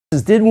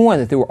did warn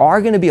that there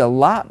are going to be a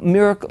lot of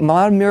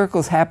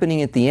miracles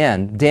happening at the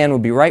end. Dan will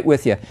be right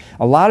with you.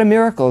 A lot of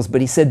miracles, but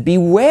he said,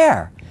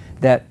 beware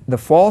that the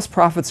false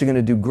prophets are going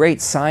to do great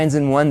signs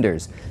and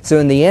wonders. So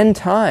in the end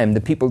time,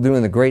 the people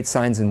doing the great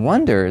signs and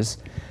wonders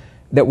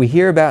that we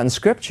hear about in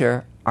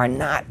Scripture are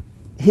not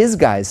his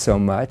guys so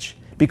much,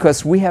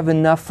 because we have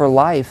enough for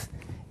life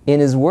in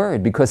his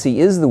Word, because he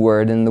is the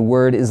Word, and the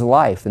Word is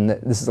life, and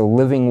this is a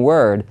living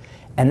Word.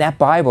 And that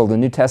Bible, the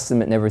New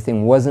Testament and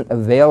everything, wasn't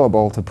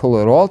available to pull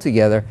it all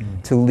together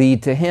to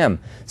lead to him.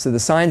 So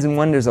the signs and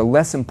wonders are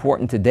less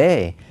important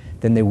today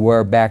than they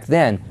were back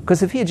then.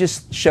 Because if he had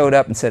just showed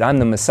up and said, I'm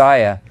the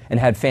Messiah, and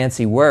had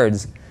fancy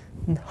words,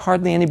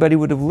 hardly anybody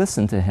would have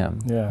listened to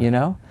him, you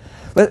know?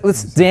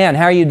 Dan,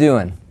 how are you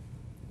doing?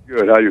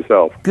 Good. How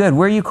yourself? Good.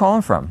 Where are you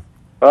calling from?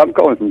 I'm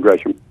calling from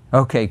Gresham.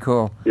 Okay,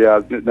 cool.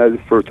 Yeah, that's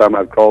the first time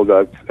I've called.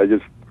 I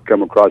just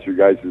come across your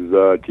guys'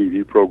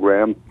 TV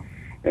program.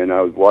 And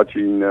I was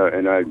watching,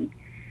 and I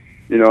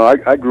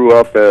grew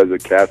up as a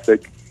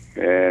Catholic,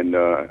 and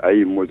I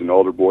even was an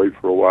altar boy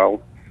for a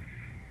while.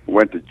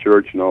 Went to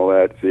church and all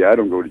that. See, I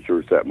don't go to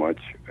church that much.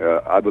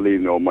 I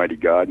believe in Almighty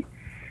God,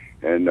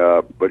 and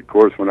but of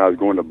course, when I was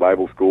going to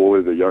Bible school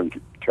as a young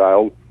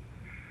child,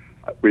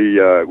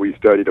 we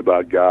studied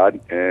about God,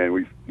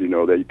 and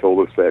they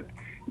told us that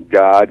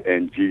God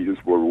and Jesus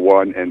were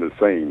one and the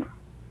same.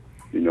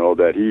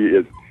 That He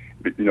is,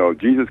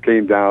 Jesus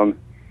came down.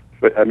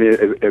 But I mean,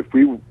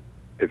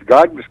 if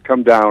God was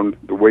come down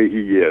the way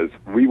He is,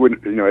 we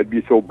wouldn't. It'd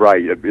be so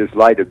bright. His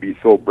light would be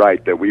so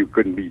bright that we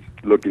couldn't be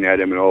looking at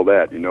Him and all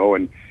that.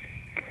 And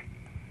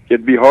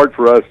it'd be hard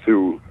for us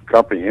to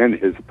comprehend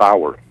His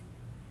power.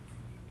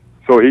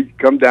 So He'd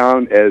come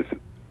down as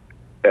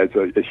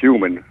a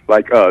human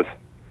like us,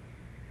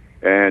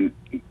 and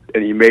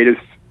He made us.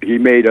 He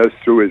made us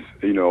through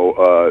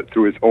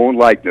His own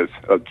likeness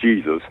of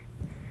Jesus.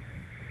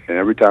 And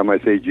every time I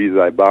say Jesus,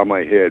 I bow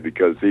my head,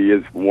 because He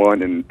is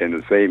one and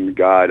the same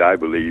God, I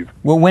believe.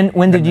 Well,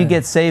 when did you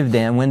get saved,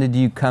 Dan? When did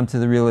you come to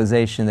the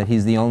realization that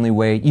He's the only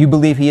way? You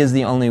believe He is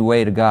the only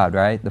way to God,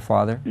 right? The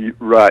Father?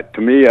 Right.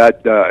 To me,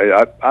 I've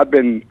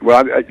been,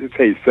 I should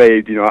say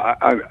saved.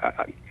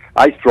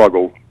 I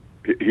struggle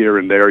here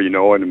and there,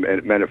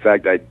 and matter of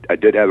fact, I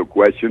did have a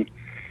question.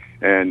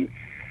 And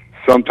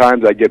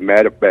sometimes I get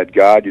mad at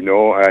God, and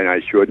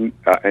I shouldn't.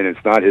 And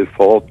it's not His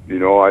fault,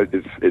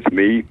 it's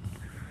me.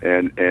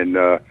 And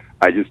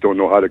I just don't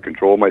know how to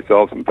control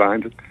myself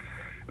sometimes.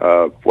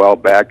 A while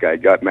back, I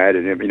got mad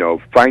at Him,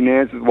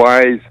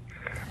 finances-wise.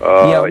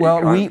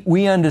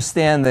 We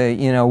understand that,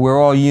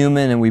 we're all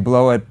human and we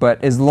blow it,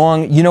 but as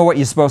long, you know what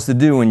you're supposed to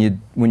do when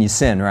you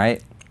sin,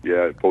 right?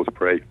 Yeah, I'm supposed to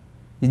pray.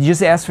 You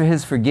just ask for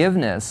His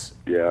forgiveness.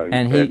 Yeah,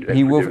 and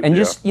he will, and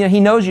just, He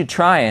knows you're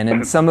trying,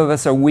 and some of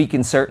us are weak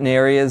in certain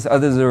areas,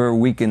 others are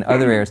weak in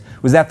other areas.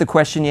 Was that the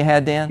question you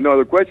had, Dan? No,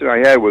 the question I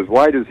had was,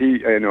 why does He,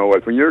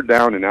 when you're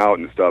down and out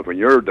and stuff, when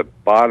you're at the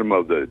bottom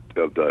of the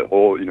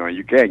hole,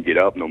 you can't get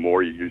up no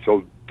more, you're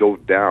so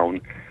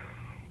down,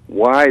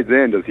 why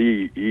then does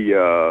He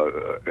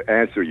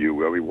answer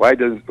you? I mean, why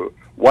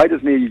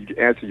doesn't He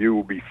answer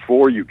you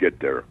before you get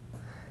there?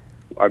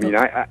 I mean,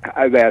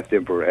 I've asked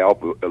Him for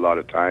help a lot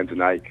of times,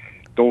 and I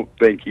don't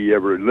think He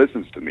ever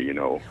listens to me,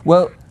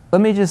 Well,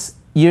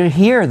 you're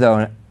here,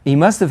 though. He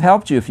must have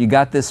helped you if you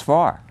got this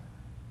far.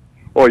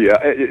 Oh, yeah.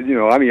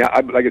 I mean,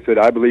 like I said,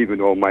 I believe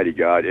in Almighty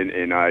God,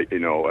 and I,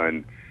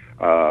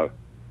 I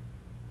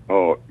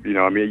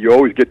mean, you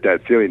always get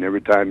that feeling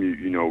every time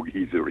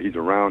He's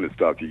around and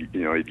stuff.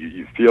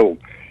 You feel,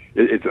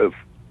 it's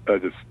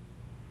this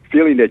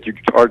feeling that it's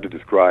hard to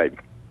describe.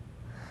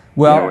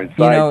 Well,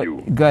 inside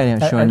you. Go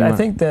ahead, Sean. I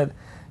think that,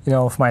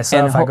 for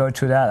myself, I go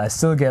through that. I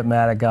still get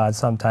mad at God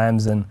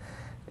sometimes, and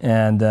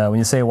when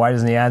you say, why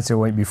doesn't He answer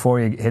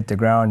before you hit the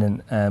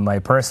ground, and my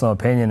personal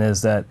opinion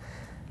is that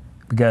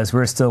because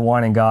we're still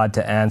wanting God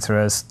to answer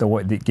us,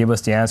 give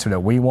us the answer that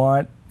we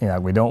want.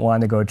 We don't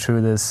want to go through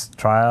this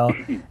trial,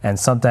 and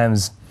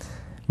sometimes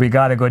we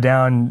got to go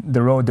down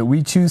the road that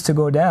we choose to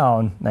go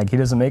down. Like, He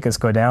doesn't make us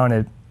go down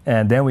it,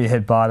 and then we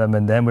hit bottom,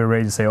 and then we're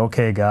ready to say,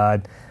 okay,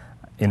 God,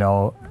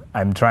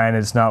 I'm trying,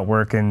 it's not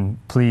working,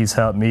 please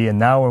help me. And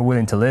now we're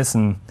willing to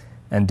listen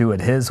and do it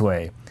His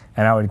way.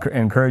 And I would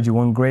encourage you,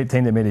 one great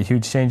thing that made a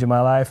huge change in my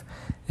life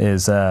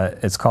is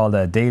it's called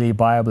a daily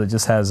Bible. It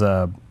just has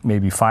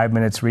maybe 5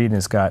 minutes read, and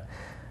it's got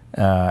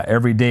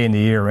every day in the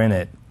year in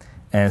it.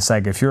 And it's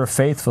like, if you're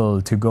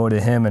faithful to go to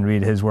Him and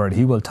read His Word,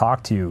 He will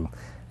talk to you.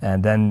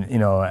 And then,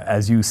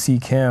 as you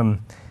seek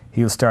Him,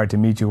 He'll start to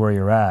meet you where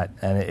you're at.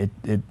 And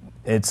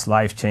it's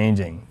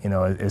life-changing.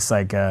 It's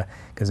like,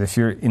 because if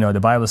you're, the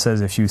Bible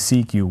says, if you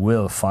seek, you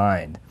will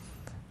find.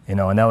 And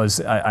that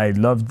was, I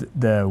loved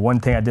the one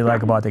thing I did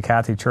like about the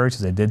Catholic Church is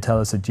they did tell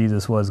us that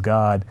Jesus was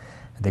God.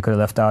 They could have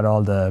left out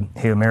all the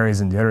Hail Marys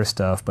and the other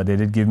stuff, but they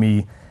did give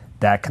me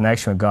that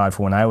connection with God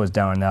for when I was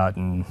down and out,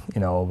 and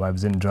I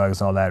was in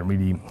drugs and all that, and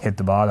really hit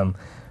the bottom.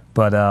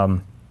 But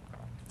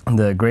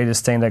the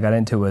greatest thing that I got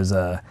into was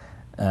a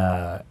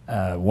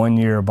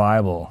 1-year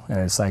Bible, and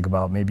it's like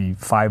about maybe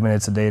 5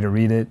 minutes a day to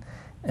read it.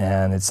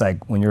 And it's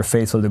like, when you're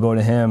faithful to go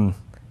to Him,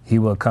 He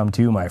will come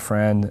to you, my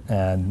friend,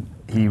 and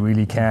He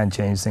really can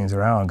change things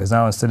around. Because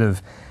now instead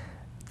of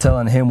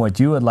telling Him what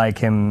you would like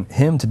him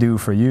to do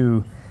for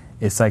you,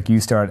 it's like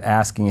you start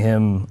asking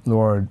Him,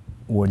 Lord,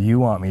 what do you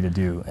want me to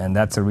do? And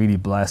that's a really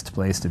blessed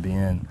place to be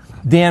in.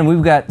 Dan,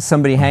 we've got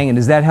somebody hanging.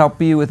 Does that help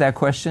you with that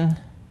question?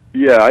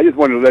 Yeah, I just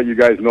wanted to let you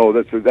guys know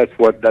that's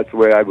the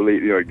way I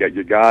believe. You know,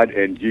 that God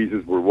and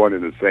Jesus were one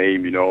and the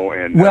same. You know,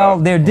 and well,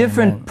 they're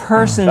different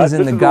persons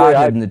in the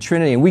Godhead and the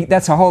Trinity, and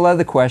that's a whole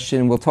other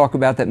question. We'll talk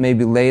about that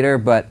maybe later.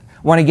 But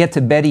I want to get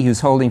to Betty, who's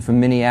holding from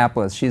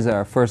Minneapolis. She's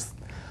our first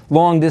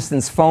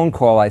long-distance phone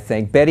call, I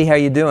think. Betty, how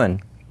you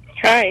doing?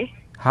 Hi.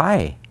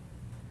 Hi.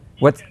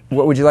 What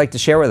would you like to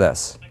share with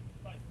us?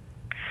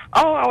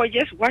 Oh, I was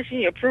just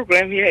watching your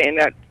program here, and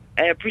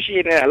I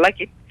appreciate it. I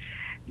like it.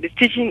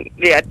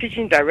 They are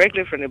teaching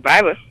directly from the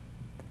Bible.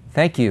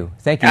 Thank you.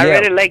 Thank you. I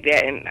really like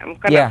that, and I'm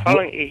kind of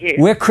following it here.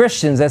 We're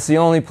Christians. That's the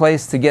only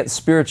place to get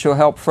spiritual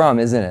help from,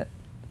 isn't it?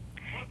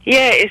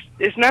 Yeah,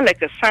 it's not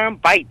like a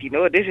sound bite, you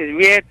know. This is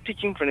real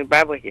teaching from the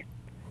Bible here.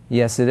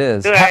 Yes, it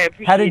is. So I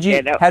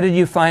appreciate that. How did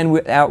you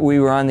find out we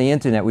were on the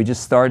internet? We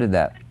just started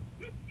that.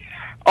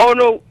 Oh,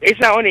 no, it's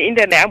not on the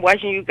internet. I'm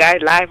watching you guys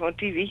live on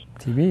TV.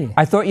 TV?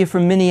 I thought you're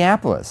from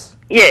Minneapolis.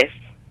 Yes.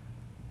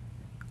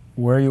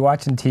 Where are you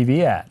watching TV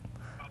at?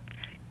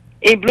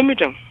 In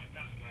Bloomington.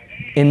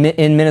 In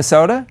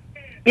Minnesota?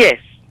 Yes.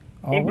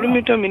 Oh, in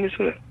Bloomington,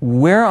 Minnesota.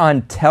 We're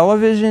on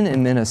television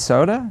in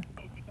Minnesota?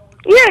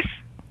 Yes.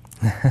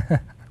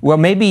 Well,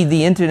 maybe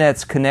the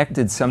internet's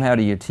connected somehow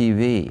to your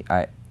TV.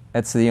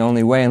 That's the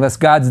only way, unless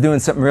God's doing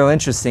something real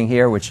interesting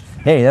here, which,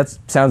 hey, that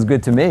sounds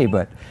good to me,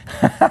 but...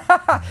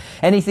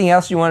 Anything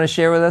else you want to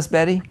share with us,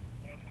 Betty?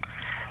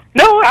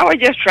 No, I was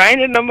just trying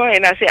the number,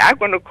 and I said, I'm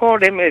going to call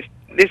them.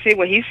 They say,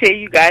 when he said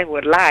you guys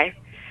were live,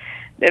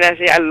 then I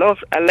say, I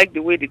like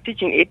the way they're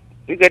teaching it.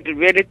 You got the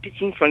real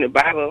teaching from the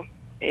Bible,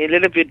 a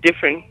little bit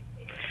different,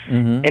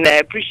 and I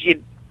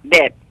appreciate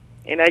that.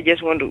 And I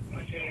just want to...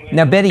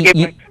 Now,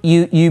 Betty,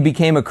 you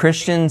became a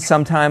Christian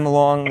sometime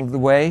along the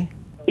way?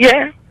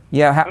 Yeah.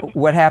 Yeah,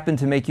 what happened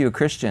to make you a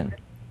Christian?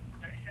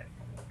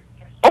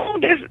 Oh,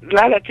 there's a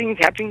lot of things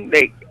happening.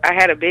 Like, I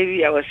had a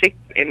baby, I was sick,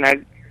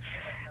 and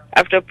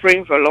after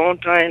praying for a long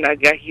time, I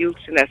got healed,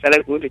 and I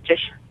started going to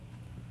church.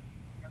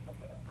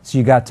 So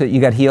you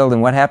got healed,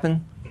 and what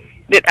happened?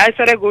 I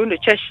started going to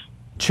church.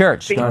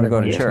 Church, started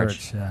going to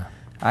church. Yeah.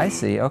 I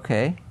see.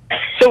 Okay.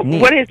 So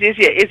Neat. What is this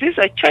here? Is this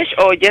a church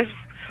or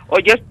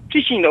just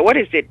teaching, or what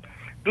is it?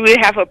 Do they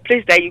have a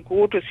place that you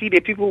go to see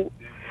the people,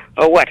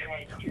 or what?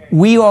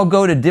 We all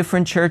go to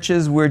different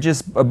churches. We're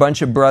just a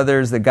bunch of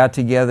brothers that got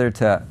together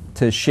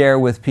to share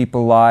with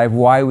people live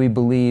why we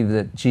believe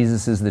that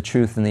Jesus is the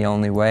truth and the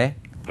only way.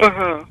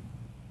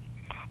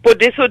 But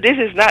this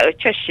is not a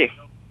church here.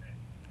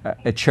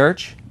 A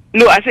church?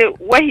 No, I said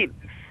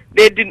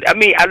they didn't. I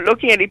mean, I'm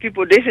looking at the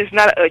people. This is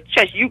not a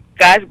church. You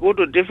guys go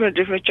to different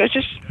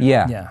churches.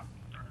 Yeah. Yeah.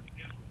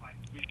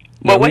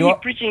 But what he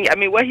preaching? I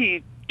mean, what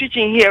he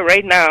teaching here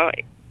right now?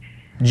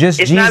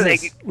 Just it's Jesus. Not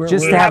like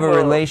just to have a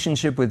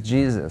relationship with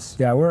Jesus.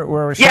 Yeah,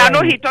 we're showing, yeah, I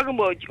know he's talking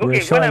about. Okay, we're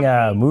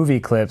showing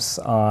movie clips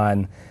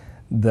on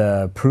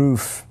the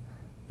proof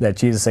that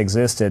Jesus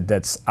existed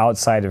that's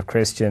outside of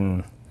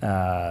Christian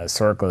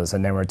circles,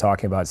 and then we're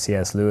talking about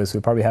C.S. Lewis. We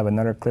probably have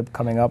another clip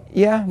coming up.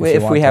 Yeah,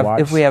 if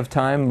we have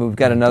time, we've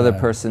got another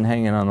person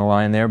hanging on the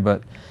line there.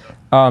 But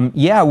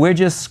yeah, we're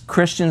just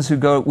Christians who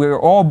go. We're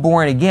all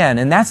born again,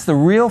 and that's the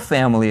real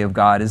family of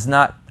God. Is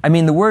not. I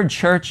mean, the word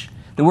church.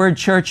 The word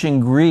church in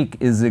Greek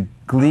is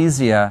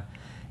ecclesia,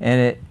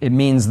 and it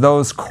means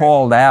those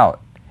called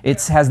out.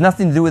 It has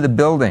nothing to do with a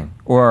building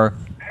or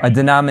a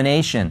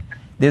denomination.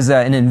 There's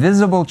an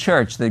invisible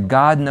church that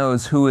God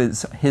knows who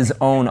His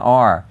own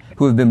are,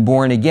 who have been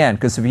born again.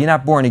 Because if you're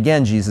not born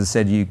again, Jesus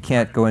said, you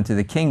can't go into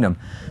the kingdom.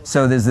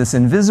 So there's this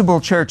invisible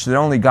church that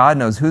only God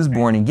knows who's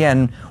born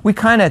again. We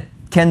kind of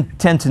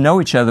tend to know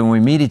each other when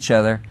we meet each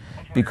other,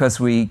 because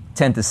we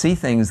tend to see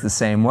things the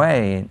same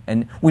way,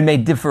 and we may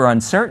differ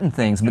on certain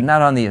things, but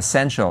not on the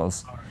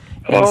essentials.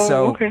 And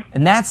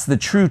and that's the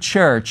true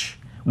church.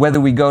 Whether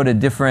we go to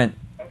different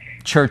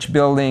church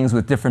buildings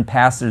with different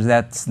pastors,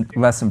 that's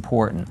less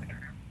important.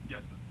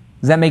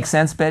 Does that make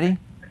sense, Betty?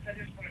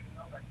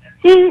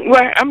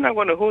 Well, I'm not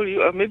going to hold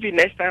you, or maybe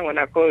next time when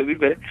I call it'll be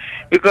better,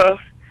 because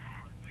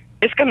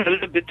it's kind of a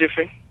little bit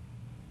different.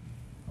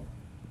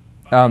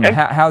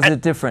 How's it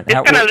different? It's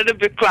kind of a little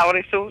bit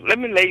cloudy, so let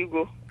me let you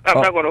go. I'm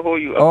not going to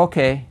hold you up.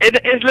 Okay.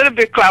 It's a little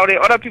bit cloudy.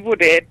 Other people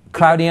there.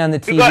 Cloudy on the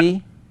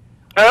TV?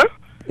 Huh?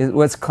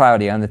 What's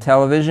cloudy? On the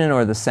television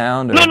or the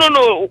sound? Or?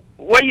 No.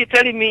 What you're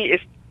telling me is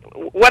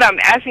what I'm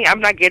asking. I'm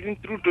not getting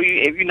through to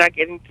you if you're not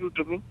getting through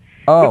to me.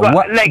 Oh, because,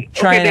 what? Like,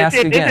 try and ask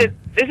again.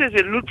 This is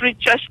the Lutheran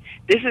church.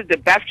 This is the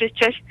Baptist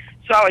church.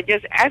 So I was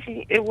just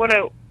asking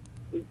if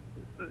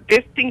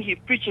this thing he's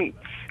preaching,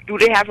 do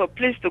they have a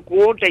place to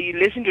go that you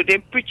listen to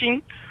them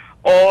preaching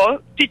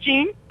or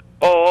teaching,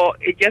 or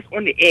it's just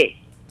on the air?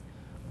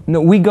 No,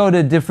 we go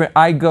to different.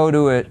 I go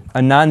to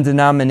a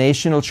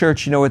non-denominational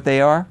church. You know what they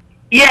are?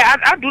 Yeah,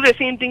 I do the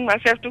same thing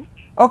myself too.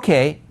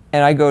 Okay,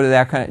 and I go to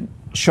that kind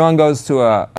of. Sean goes to a